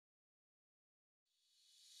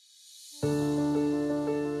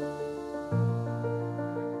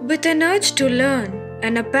With an urge to learn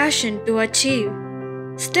and a passion to achieve,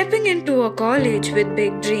 stepping into a college with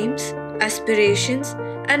big dreams, aspirations,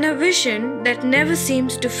 and a vision that never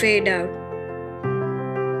seems to fade out.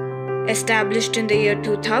 Established in the year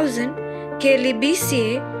 2000, KLE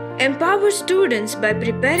BCA empowers students by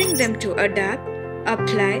preparing them to adapt,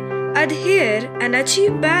 apply, adhere, and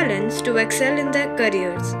achieve balance to excel in their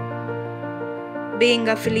careers. Being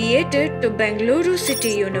affiliated to Bangalore City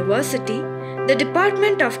University, the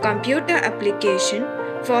Department of Computer Application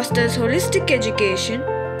fosters holistic education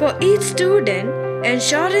for each student,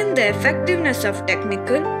 ensuring the effectiveness of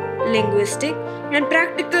technical, linguistic, and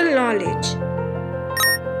practical knowledge.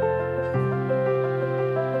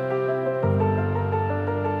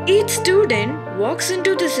 Each student walks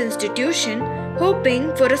into this institution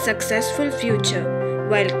hoping for a successful future,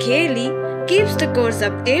 while KLE keeps the course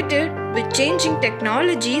updated with changing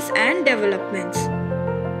technologies and developments.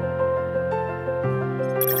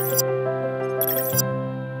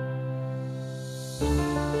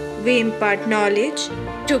 We impart knowledge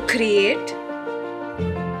to create,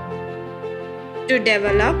 to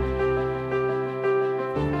develop,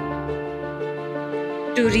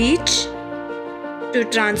 to reach, to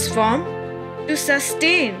transform, to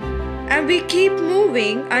sustain, and we keep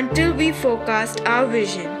moving until we forecast our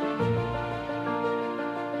vision.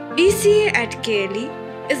 BCA at KLE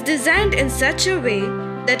is designed in such a way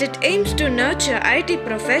that it aims to nurture IT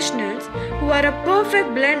professionals who are a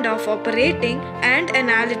perfect blend of operating and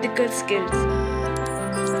analytical skills.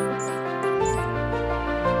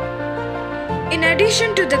 In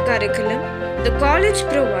addition to the curriculum, the college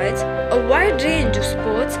provides a wide range of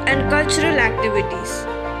sports and cultural activities.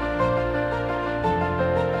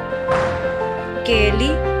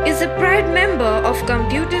 KLE is a proud member of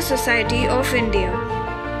Computer Society of India.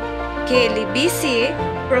 KLE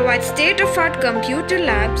BCA provides state-of-art computer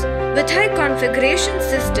labs with high configuration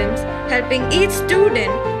systems helping each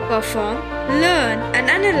student perform, learn and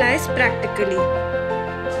analyze practically.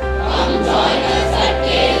 Come join us at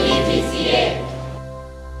KLE BCA.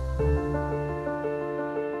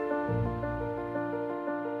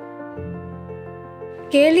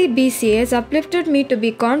 KLE BCA has uplifted me to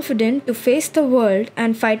be confident to face the world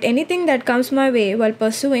and fight anything that comes my way while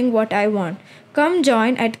pursuing what I want. Come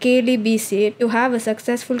join at KLE BCA to have a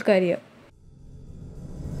successful career.